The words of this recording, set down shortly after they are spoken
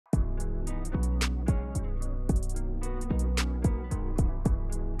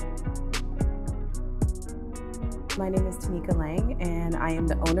My name is Tameika Laing, and I am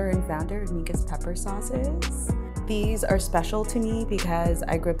the owner and founder of Meika's Pepper Sauces. These are special to me because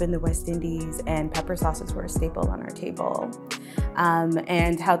I grew up in the West Indies and pepper sauces were a staple on our table.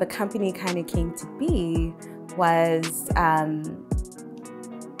 And how the company kind of came to be was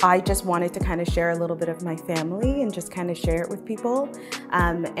I just wanted to kind of share a little bit of my family and just kind of share it with people.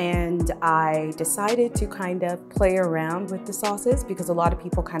 And I decided to kind of play around with the sauces because a lot of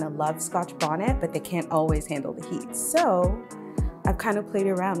people kind of love Scotch bonnet, but they can't always handle the heat. So I've kind of played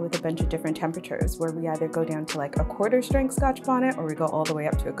around with a bunch of different temperatures where we either go down to like a quarter strength Scotch bonnet or we go all the way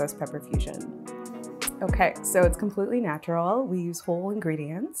up to a ghost pepper fusion. Okay, so it's completely natural. We use whole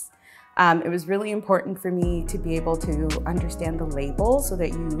ingredients. It was really important for me to be able to understand the label so that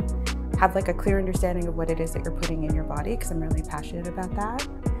you have like a clear understanding of what it is that you're putting in your body, because I'm really passionate about that.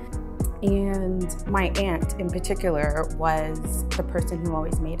 And my aunt in particular was the person who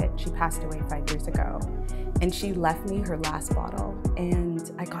always made it. She passed away 5 years ago and she left me her last bottle.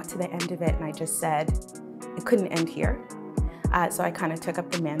 And I got to the end of it and I just said, it couldn't end here. So I kind of took up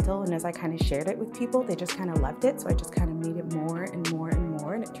the mantle, and as I kind of shared it with people, they just kind of loved it. So I just kind of made it more and more and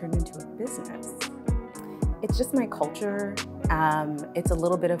more, and it turned into a business. It's just my culture. It's a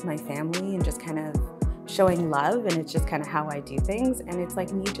little bit of my family and just kind of showing love, and it's just kind of how I do things. And it's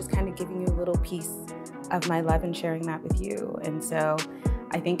like me just kind of giving you a little piece of my love and sharing that with you. And so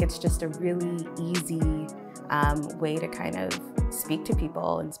I think it's just a really easy way to kind of speak to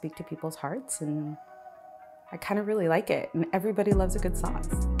people and speak to people's hearts. And I kind of really like it, and everybody loves a good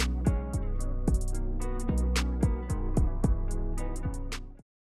sauce.